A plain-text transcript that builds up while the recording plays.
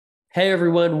Hey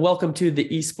everyone, welcome to the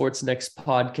EsportsNext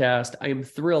podcast. I am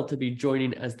thrilled to be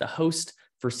joining as the host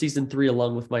for season 3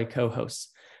 along with my co-hosts.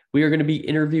 We are going to be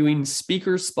interviewing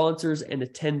speakers, sponsors, and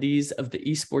attendees of the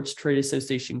Esports Trade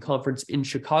Association conference in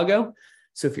Chicago.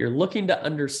 So if you're looking to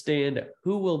understand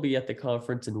who will be at the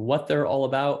conference and what they're all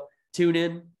about, tune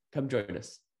in, come join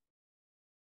us.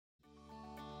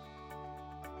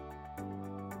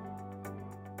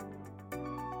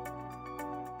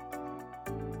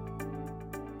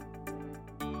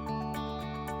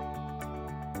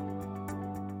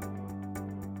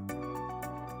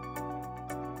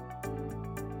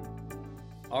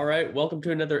 All right, welcome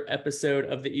to another episode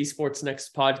of the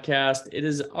EsportsNext podcast. It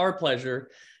is our pleasure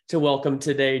to welcome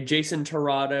today Jason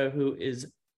Tirado, who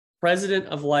is president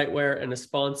of Lightwear and a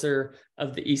sponsor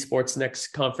of the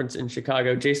EsportsNext conference in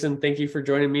Chicago. Jason, thank you for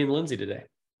joining me and Lindsay today.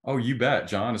 Oh, you bet,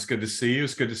 John. It's good to see you.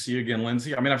 It's good to see you again,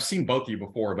 Lindsay. I mean, I've seen both of you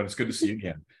before, but it's good to see you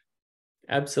again.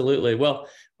 Absolutely. Well,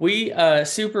 we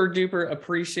super duper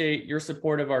appreciate your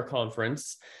support of our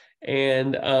conference.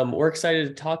 And we're excited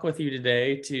to talk with you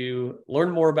today to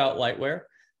learn more about Lightwear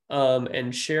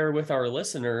and share with our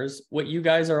listeners what you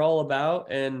guys are all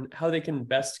about and how they can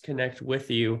best connect with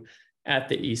you at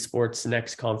the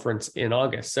EsportsNext conference in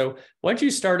August. So why don't you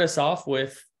start us off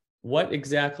with what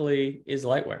exactly is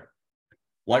Lightwear?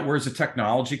 Lightwear is a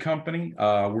technology company.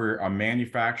 We're a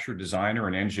manufacturer, designer,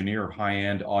 and engineer of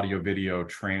high-end audio-video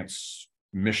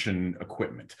transmission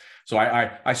equipment. So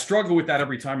I struggle with that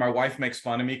every time. My wife makes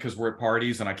fun of me because we're at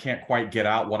parties and I can't quite get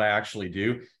out what I actually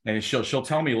do. And she'll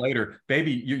tell me later,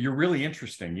 baby, you're really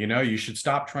interesting. You know, you should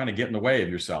stop trying to get in the way of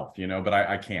yourself, you know, but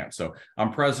I can't. So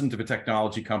I'm president of a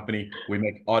technology company. We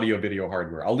make audio video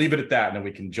hardware. I'll leave it at that and then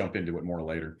we can jump into it more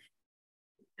later.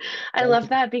 I love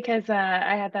that because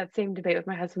I had that same debate with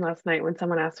my husband last night when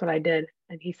someone asked what I did,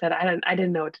 and he said I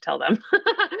didn't know what to tell them.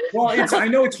 Well, I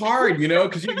know it's hard, you know,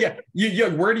 because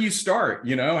where do you start?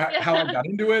 You know, how I got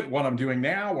into it, what I'm doing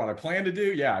now, what I plan to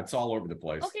do. Yeah, it's all over the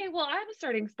place. Okay, well, I have a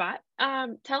starting spot.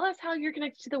 Tell us how you're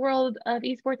connected to the world of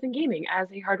esports and gaming as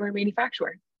a hardware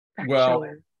manufacturer. Well,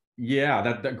 yeah,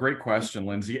 that great question,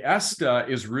 Lindsay. ESTA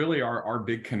is really our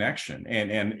big connection.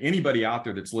 And anybody out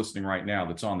there that's listening right now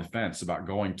that's on the fence about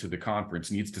going to the conference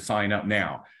needs to sign up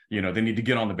now. You know, they need to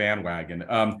get on the bandwagon.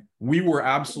 We were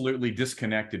absolutely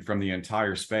disconnected from the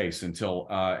entire space until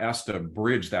ESTA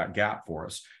bridged that gap for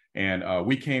us. And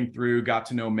we came through, got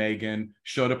to know Megan,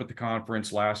 showed up at the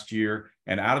conference last year,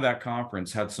 and out of that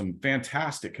conference had some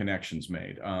fantastic connections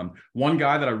made. One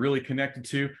guy that I really connected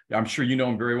to, I'm sure you know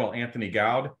him very well, Anthony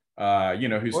Gowd. You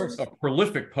know, who's a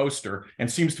prolific poster and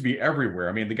seems to be everywhere.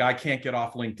 I mean, the guy can't get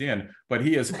off LinkedIn, but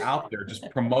he is out there just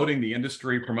promoting the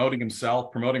industry, promoting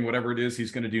himself, promoting whatever it is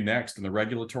he's going to do next in the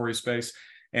regulatory space.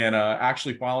 And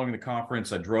actually following the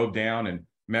conference, I drove down and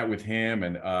met with him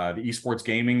and the Esports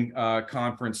Gaming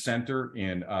Conference Center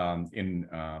in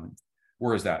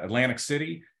where is that? Atlantic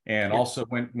City. And also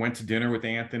went to dinner with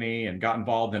Anthony and got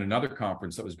involved in another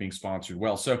conference that was being sponsored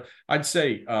well. So I'd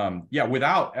say,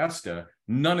 without ESTA,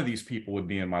 none of these people would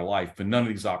be in my life and none of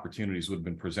these opportunities would have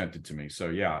been presented to me. So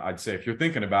yeah, I'd say if you're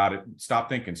thinking about it, stop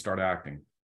thinking, start acting.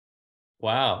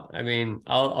 Wow. I mean,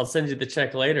 I'll send you the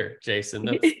check later, Jason.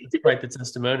 That's quite the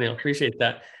testimonial. Appreciate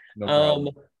that. No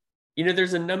problem. You know,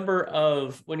 there's a number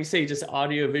of, when you say just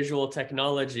audio visual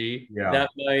technology, that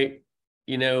might,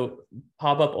 you know,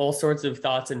 pop up all sorts of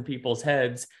thoughts in people's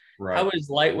heads. Right. How is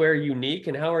Lightwear unique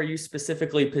and how are you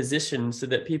specifically positioned so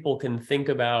that people can think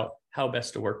about how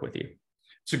best to work with you?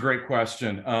 It's a great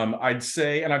question. I'd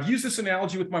say, and I've used this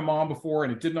analogy with my mom before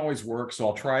and it didn't always work, so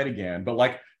I'll try it again. But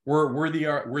like we're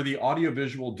the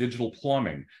audiovisual digital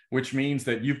plumbing, which means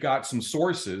that you've got some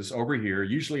sources over here,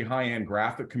 usually high-end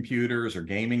graphic computers or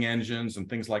gaming engines and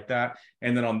things like that.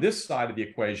 And then on this side of the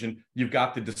equation, you've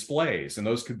got the displays, and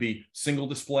those could be single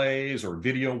displays or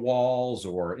video walls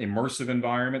or immersive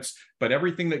environments. But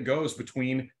everything that goes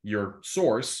between your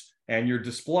source and your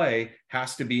display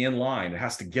has to be in line. It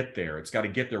has to get there. It's got to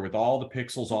get there with all the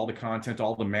pixels, all the content,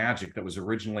 all the magic that was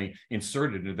originally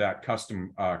inserted into that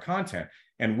custom content.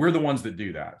 And we're the ones that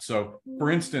do that. So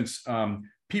for instance,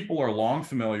 people are long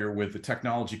familiar with the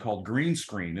technology called green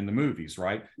screen in the movies,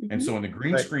 right? Mm-hmm. And so in the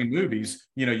green screen movies,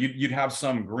 you know, you'd have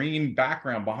some green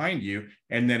background behind you.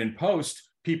 And then in post,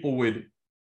 people would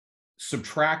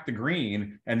subtract the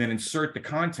green and then insert the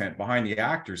content behind the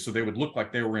actors so they would look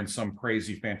like they were in some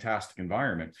crazy, fantastic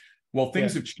environment. Well,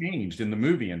 things have changed in the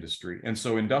movie industry. And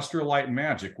so Industrial Light and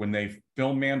Magic, when they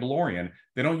film Mandalorian,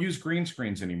 they don't use green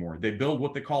screens anymore. They build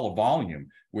what they call a volume,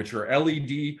 which are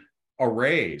LED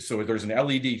arrays. So there's an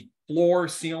LED floor,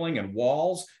 ceiling, and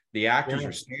walls. The actors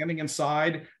are standing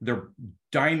inside. They're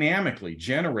dynamically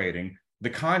generating the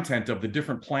content of the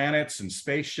different planets and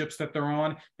spaceships that they're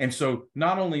on. And so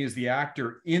not only is the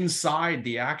actor inside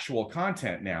the actual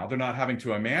content now, they're not having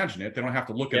to imagine it. They don't have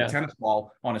to look at a tennis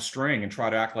ball on a string and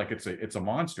try to act like it's a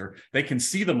monster. They can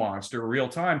see the monster real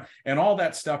time. And all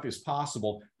that stuff is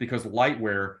possible because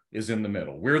Lightware is in the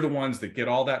middle. We're the ones that get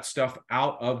all that stuff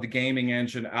out of the gaming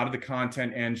engine, out of the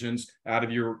content engines, out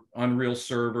of your Unreal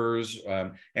servers,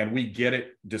 and we get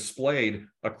it displayed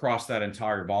across that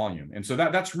entire volume. And so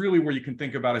that's really where you can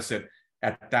think about us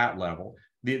at that level.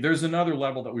 There's another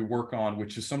level that we work on,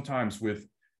 which is sometimes with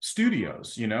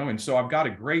studios, and so I've got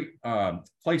a great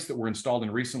place that we're installed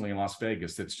in recently in Las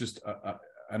Vegas that's just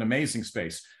an amazing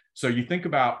space. So you think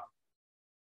about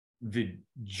the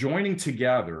joining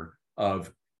together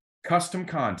of custom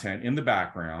content in the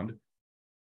background,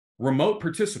 remote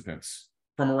participants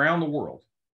from around the world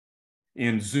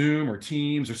in Zoom or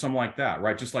Teams or something like that,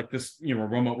 right? Just like this,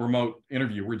 remote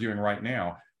interview we're doing right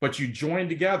now. But you join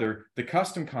together the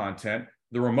custom content,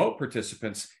 the remote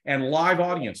participants, and live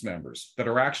audience members that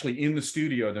are actually in the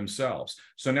studio themselves.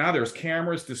 So now there's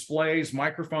cameras, displays,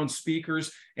 microphones,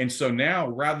 speakers. And so now,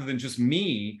 rather than just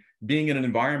me being in an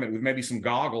environment with maybe some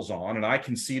goggles on, and I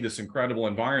can see this incredible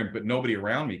environment, but nobody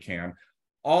around me can,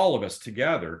 all of us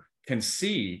together can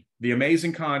see the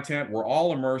amazing content. We're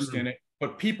all immersed in it,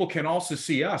 but people can also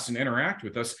see us and interact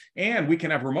with us. And we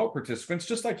can have remote participants,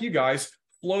 just like you guys,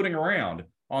 floating around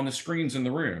on the screens in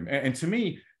the room. And to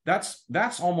me,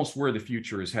 that's almost where the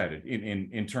future is headed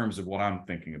in terms of what I'm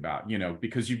thinking about,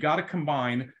 because you've got to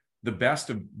combine the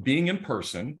best of being in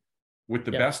person with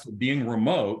the best of being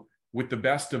remote, with the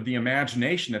best of the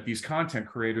imagination that these content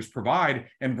creators provide,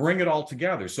 and bring it all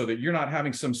together so that you're not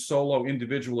having some solo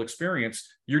individual experience.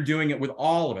 You're doing it with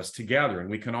all of us together, and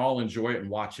we can all enjoy it and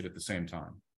watch it at the same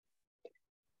time.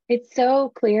 It's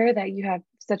so clear that you have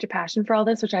such a passion for all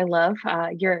this, which I love.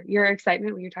 Your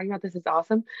excitement when you're talking about this is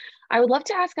awesome. I would love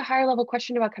to ask a higher level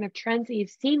question about kind of trends that you've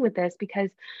seen with this, because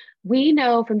we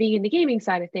know from being in the gaming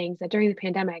side of things that during the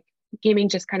pandemic, gaming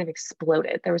just kind of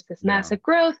exploded. There was this massive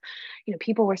growth.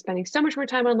 People were spending so much more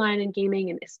time online in gaming,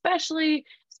 and especially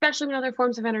in other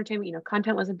forms of entertainment.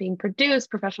 Content wasn't being produced,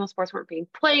 professional sports weren't being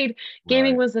played.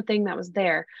 Gaming was the thing that was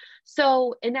there.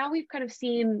 So, and now we've kind of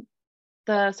seen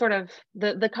the sort of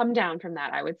the come down from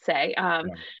that, I would say.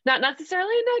 Not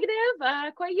necessarily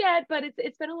negative quite yet, but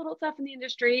it's been a little tough in the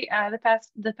industry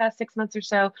the past 6 months or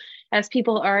so, as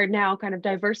people are now kind of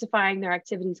diversifying their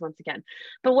activities once again.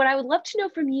 But what I would love to know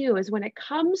from you is, when it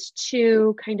comes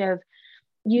to kind of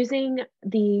using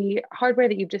the hardware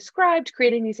that you've described,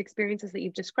 creating these experiences that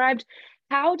you've described,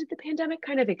 how did the pandemic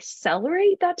kind of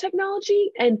accelerate that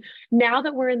technology? And now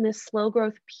that we're in this slow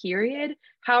growth period,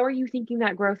 how are you thinking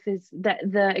that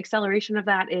the acceleration of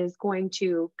that is going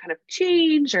to kind of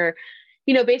change? Or,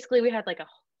 basically we had like a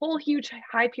whole huge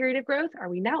high period of growth. Are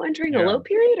we now entering a low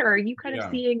period, or are you kind of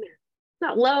seeing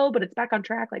not low, but it's back on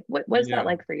track? Like what's that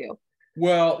like for you?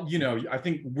 Well, I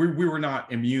think we were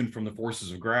not immune from the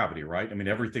forces of gravity, right? I mean,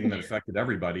 everything that affected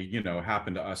everybody,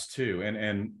 happened to us too.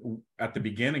 And at the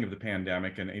beginning of the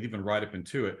pandemic, and even right up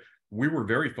into it, we were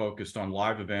very focused on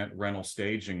live event rental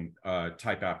staging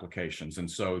type applications.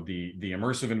 And so the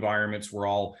immersive environments were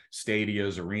all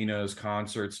stadias, arenas,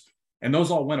 concerts, and those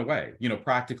all went away,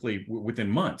 practically within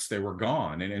months. They were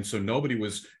gone. And so nobody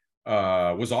was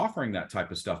offering that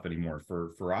type of stuff anymore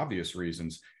for obvious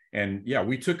reasons. And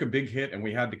we took a big hit, and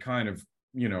we had to kind of,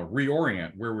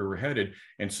 reorient where we were headed.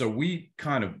 And so we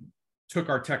kind of took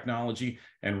our technology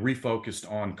and refocused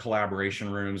on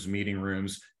collaboration rooms, meeting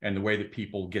rooms, and the way that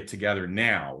people get together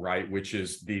now, right? Which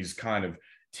is these kind of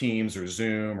Teams or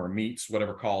Zoom or Meets,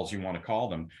 whatever calls you want to call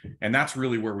them. And that's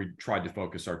really where we tried to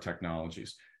focus our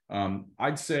technologies.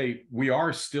 I'd say we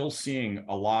are still seeing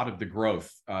a lot of the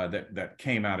growth that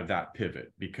came out of that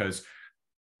pivot, because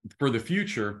for the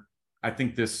future, I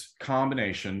think this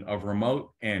combination of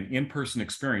remote and in-person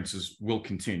experiences will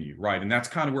continue, right? And that's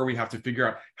kind of where we have to figure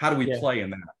out, how do we play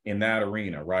in that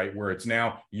arena, right? Where it's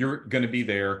now, you're going to be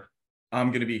there, I'm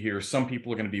going to be here, some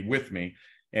people are going to be with me.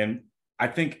 And I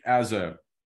think from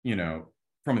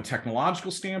a technological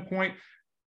standpoint,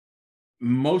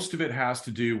 most of it has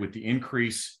to do with the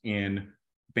increase in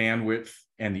bandwidth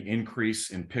and the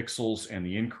increase in pixels and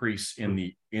the increase in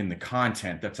the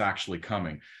content that's actually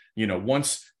coming.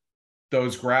 Once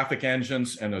those graphic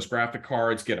engines and those graphic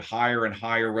cards get higher and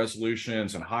higher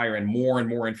resolutions and higher and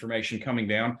more information coming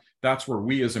down, that's where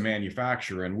we as a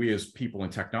manufacturer and we as people in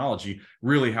technology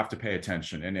really have to pay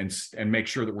attention and make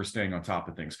sure that we're staying on top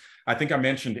of things. I think I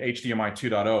mentioned HDMI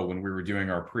 2.0 when we were doing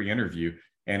our pre-interview,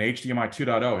 and HDMI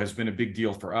 2.0 has been a big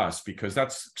deal for us, because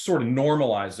that's sort of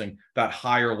normalizing that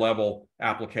higher level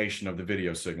application of the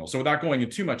video signal. So without going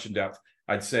into too much in depth,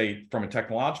 I'd say from a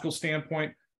technological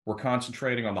standpoint, we're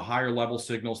concentrating on the higher level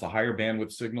signals, the higher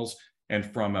bandwidth signals. And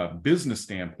from a business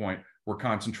standpoint, we're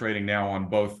concentrating now on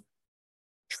both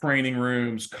training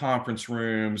rooms, conference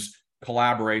rooms,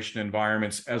 collaboration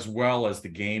environments, as well as the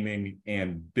gaming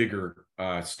and bigger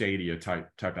stadia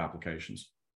type applications.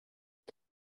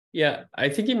 Yeah, I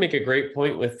think you make a great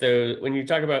point with those. When you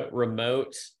talk about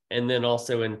remote and then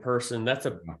also in person, that's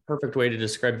a perfect way to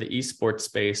describe the esports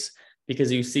space,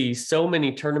 because you see so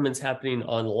many tournaments happening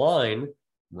online.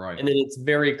 Right. And then it's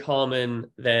very common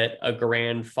that a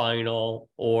grand final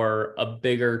or a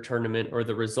bigger tournament or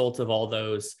the result of all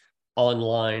those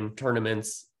online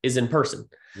tournaments is in person.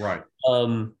 Right.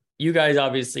 You guys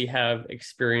obviously have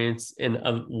experience in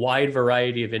a wide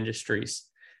variety of industries.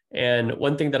 And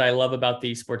one thing that I love about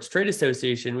the Esports Trade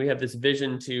Association, we have this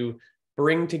vision to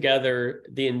bring together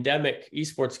the endemic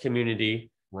esports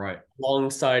community, right,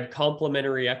 alongside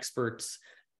complementary experts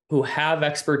who have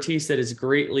expertise that is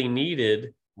greatly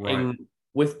needed. right. And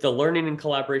with the learning and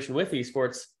collaboration with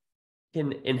esports,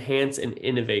 can enhance and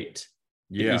innovate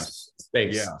the Yes. esports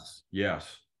space. Yes.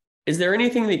 Yes. Is there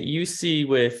anything that you see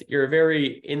with, you're a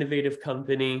very innovative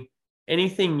company,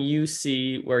 anything you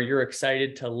see where you're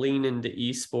excited to lean into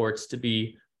esports to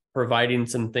be providing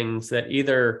some things that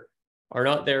either are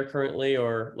not there currently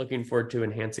or looking forward to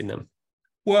enhancing them?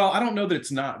 Well, I don't know that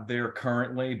it's not there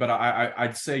currently, but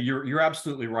I'd say you're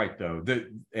absolutely right, though.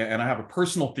 And I have a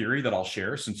personal theory that I'll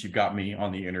share since you've got me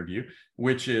on the interview,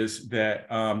 which is that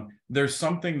there's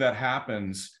something that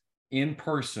happens in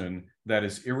person that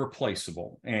is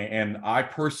irreplaceable. And I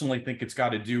personally think it's got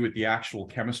to do with the actual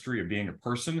chemistry of being a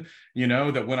person. You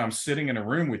know, that when I'm sitting in a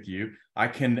room with you, I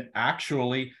can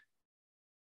actually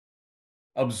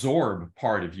absorb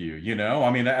part of you, you know.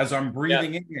 I mean, as I'm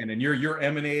breathing in and you're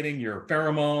emanating your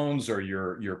pheromones or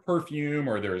your perfume,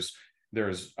 or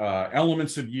there's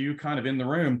elements of you kind of in the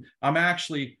room, I'm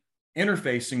actually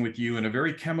interfacing with you in a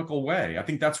very chemical way. I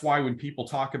think that's why when people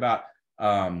talk about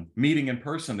meeting in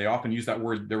person, they often use that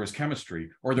word, there was chemistry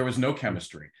or there was no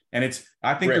chemistry. And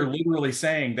I think they're literally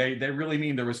saying they really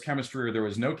mean there was chemistry or there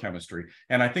was no chemistry.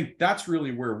 And I think that's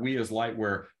really where we as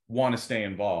Lightwear want to stay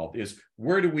involved, is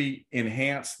where do we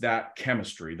enhance that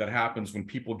chemistry that happens when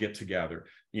people get together?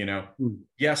 You know,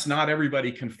 yes, not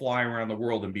everybody can fly around the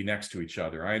world and be next to each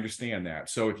other. I understand that.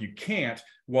 So if you can't,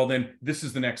 well, then this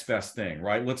is the next best thing,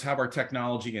 right? Let's have our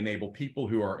technology enable people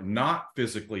who are not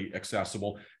physically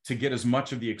accessible to get as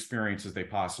much of the experience as they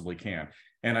possibly can.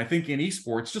 And I think in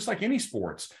esports, just like any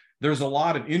sports, there's a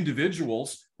lot of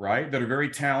individuals, right, that are very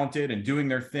talented and doing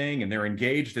their thing and they're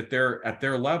engaged at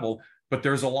their level. But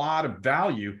there's a lot of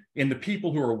value in the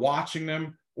people who are watching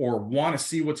them or want to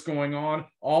see what's going on,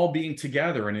 all being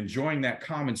together and enjoying that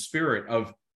common spirit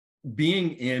of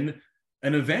being in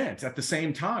an event at the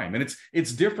same time. And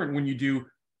it's different when you do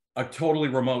a totally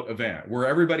remote event where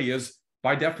everybody is,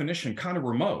 by definition, kind of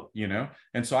remote, you know?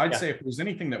 And so I'd say if there's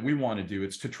anything that we want to do,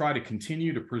 it's to try to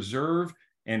continue to preserve,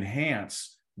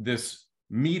 enhance this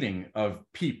meeting of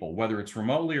people, whether it's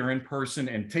remotely or in person,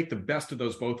 and take the best of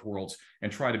those both worlds and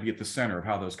try to be at the center of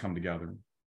how those come together.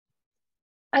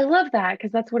 I love that,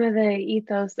 because that's one of the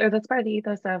ethos, or that's part of the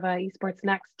ethos of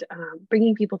EsportsNext.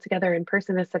 Bringing people together in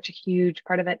person is such a huge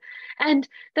part of it. And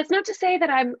that's not to say that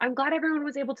I'm glad everyone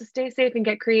was able to stay safe and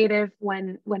get creative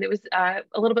when it was a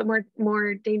little bit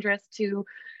more dangerous to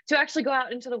actually go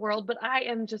out into the world. But I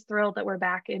am just thrilled that we're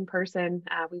back in person.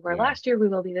 We were last year, we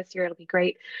will be this year. It'll be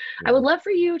great. I would love for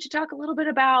you to talk a little bit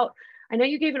about, I know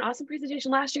you gave an awesome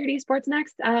presentation last year at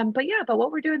EsportsNext, but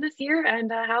what we're doing this year and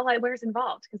how Lightwear is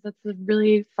involved, because that's a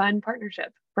really fun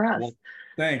partnership for us. Well,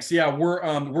 thanks. Yeah,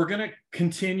 we're going to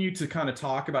continue to kind of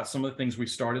talk about some of the things we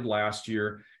started last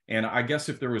year. And I guess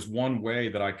if there was one way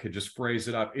that I could just phrase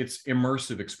it up, it's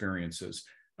immersive experiences.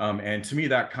 And to me,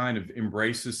 that kind of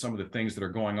embraces some of the things that are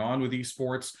going on with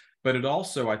esports, but it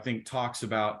also, I think, talks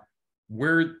about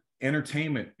where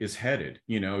entertainment is headed.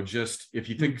 You know, just if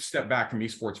you step back from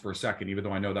esports for a second, even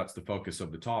though I know that's the focus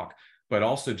of the talk, but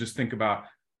also just think about,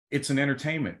 it's an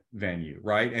entertainment venue,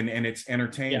 right? And it's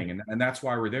entertaining, and that's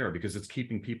why we're there, because it's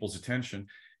keeping people's attention.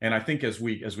 And I think as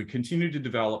we continue to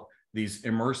develop these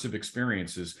immersive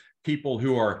experiences, people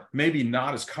who are maybe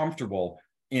not as comfortable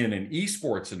in an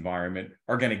esports environment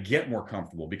are going to get more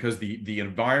comfortable, because the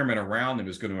environment around them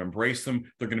is going to embrace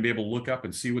them. They're going to be able to look up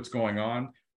and see what's going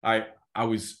on. I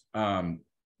was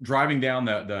driving down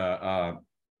the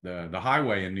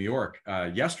highway in New York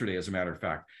yesterday, as a matter of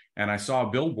fact, and I saw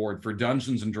a billboard for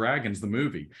Dungeons and Dragons, the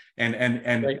movie, and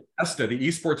ESTA, the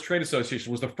Esports Trade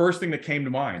Association, was the first thing that came to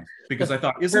mind, because I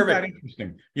thought, isn't that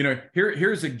interesting? You know,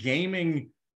 here's a gaming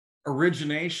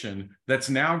origination that's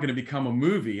now going to become a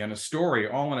movie and a story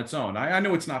all on its own. I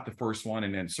know it's not the first one,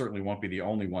 and certainly won't be the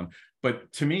only one,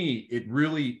 but to me, it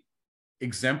really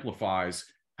exemplifies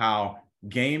how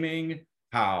gaming,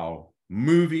 how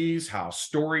movies, how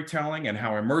storytelling, and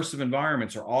how immersive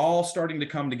environments are all starting to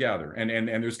come together. And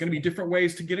there's going to be different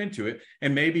ways to get into it.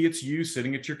 And maybe it's you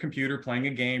sitting at your computer playing a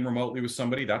game remotely with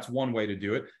somebody. That's one way to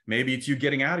do it. Maybe it's you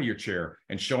getting out of your chair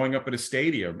and showing up at a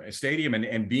stadium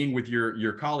and being with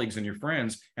your colleagues and your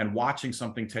friends and watching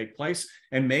something take place.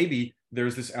 And maybe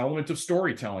there's this element of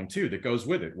storytelling too that goes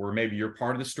with it, where maybe you're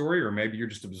part of the story, or maybe you're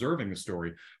just observing the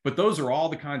story. But those are all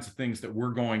the kinds of things that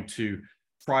we're going to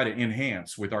try to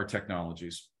enhance with our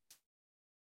technologies.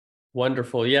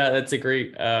 Wonderful. Yeah, that's a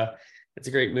great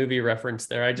movie reference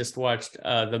there. I just watched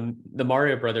the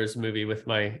Mario Brothers movie with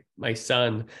my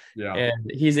son. Yeah.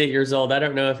 And he's 8 years old. I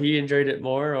don't know if he enjoyed it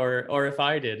more or if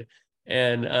I did.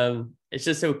 And it's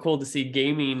just so cool to see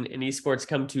gaming and esports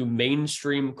come to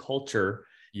mainstream culture.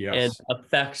 Yes. And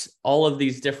affect all of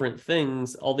these different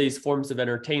things, all these forms of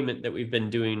entertainment that we've been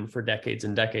doing for decades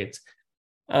and decades.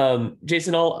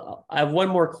 Jason, I have one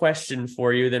more question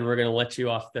for you, then we're going to let you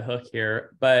off the hook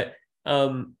here. But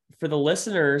for the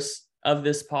listeners of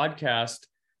this podcast,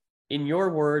 in your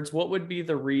words, what would be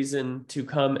the reason to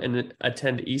come and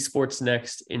attend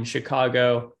EsportsNext in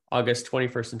Chicago, August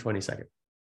 21st and 22nd?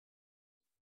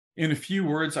 In a few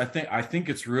words, I think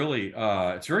it's really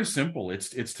it's very simple.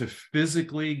 It's to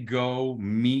physically go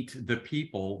meet the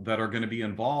people that are going to be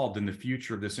involved in the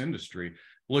future of this industry.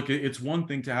 Look, it's one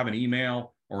thing to have an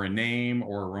email or a name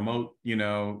or a remote,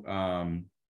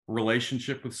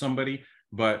 relationship with somebody,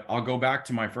 but I'll go back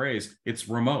to my phrase. It's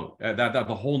remote. That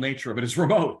the whole nature of it is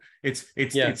remote. It's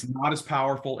not as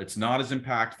powerful. It's not as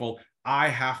impactful. I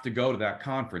have to go to that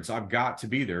conference. I've got to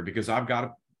be there because I've got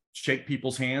to shake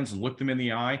people's hands and look them in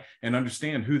the eye and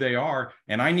understand who they are.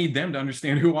 And I need them to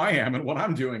understand who I am and what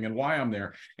I'm doing and why I'm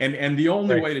there. And the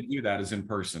only way to do that is in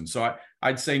person. So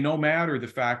I'd say no matter the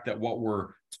fact that what we're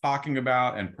talking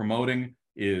about and promoting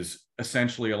is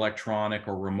essentially electronic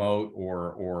or remote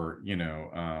or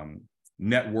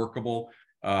networkable,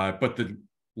 but the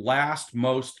last,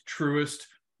 most truest,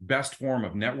 best form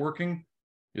of networking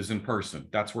is in person.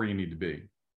 That's where you need to be.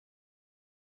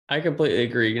 I completely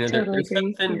agree. There's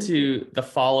something to the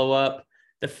follow-up,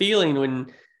 the feeling when,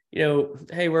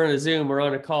 hey, we're on a Zoom, we're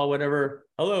on a call, whatever.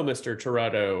 Hello, Mr.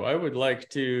 Tirado. I would like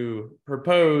to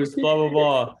propose blah, blah,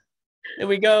 blah. And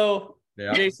we go,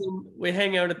 Jason, we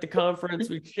hang out at the conference,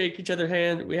 we shake each other's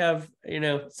hand. We have,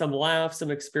 some laughs, some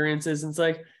experiences. And it's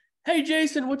like, hey,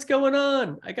 Jason, what's going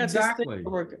on? I got this thing to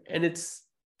work. And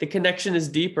the connection is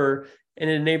deeper. And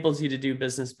it enables you to do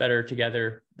business better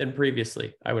together than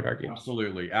previously, I would argue.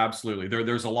 Absolutely. Absolutely.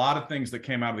 There's a lot of things that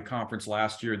came out of the conference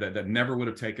last year that never would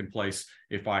have taken place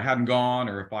if I hadn't gone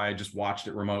or if I had just watched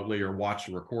it remotely or watched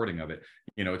a recording of it.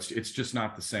 It's just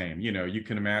not the same. You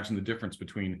can imagine the difference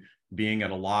between being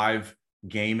at a live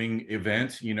gaming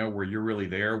event, where you're really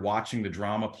there watching the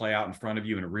drama play out in front of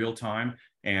you in real time,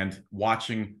 and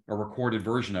watching a recorded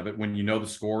version of it when you know the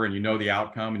score and you know the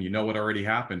outcome and you know what already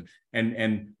happened.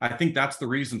 And I think that's the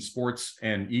reason sports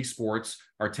and esports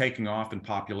are taking off in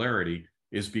popularity,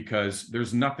 is because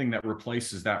there's nothing that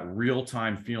replaces that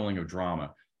real-time feeling of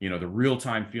drama. The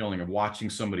real-time feeling of watching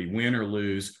somebody win or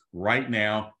lose right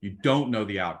now. You don't know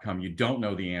the outcome. You don't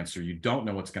know the answer. You don't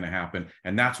know what's going to happen.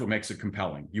 And that's what makes it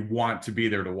compelling. You want to be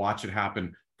there to watch it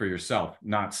happen for yourself,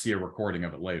 not see a recording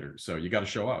of it later. So you got to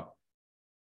show up.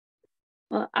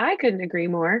 Well, I couldn't agree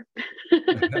more.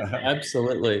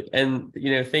 Absolutely. And,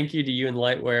 thank you to you and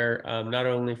Lightware, not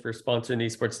only for sponsoring the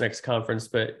EsportsNext conference,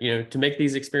 but, to make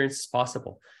these experiences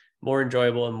possible, more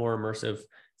enjoyable and more immersive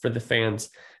for the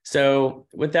fans. So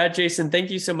with that, Jason, thank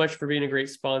you so much for being a great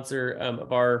sponsor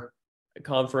of our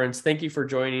conference. Thank you for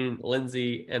joining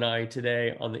Lindsay and I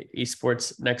today on the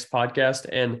EsportsNext podcast,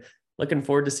 and looking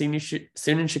forward to seeing you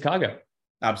soon in Chicago.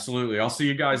 Absolutely. I'll see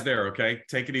you guys there. Okay.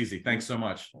 Take it easy. Thanks so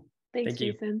much. Thanks,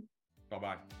 Jason.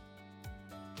 Bye-bye.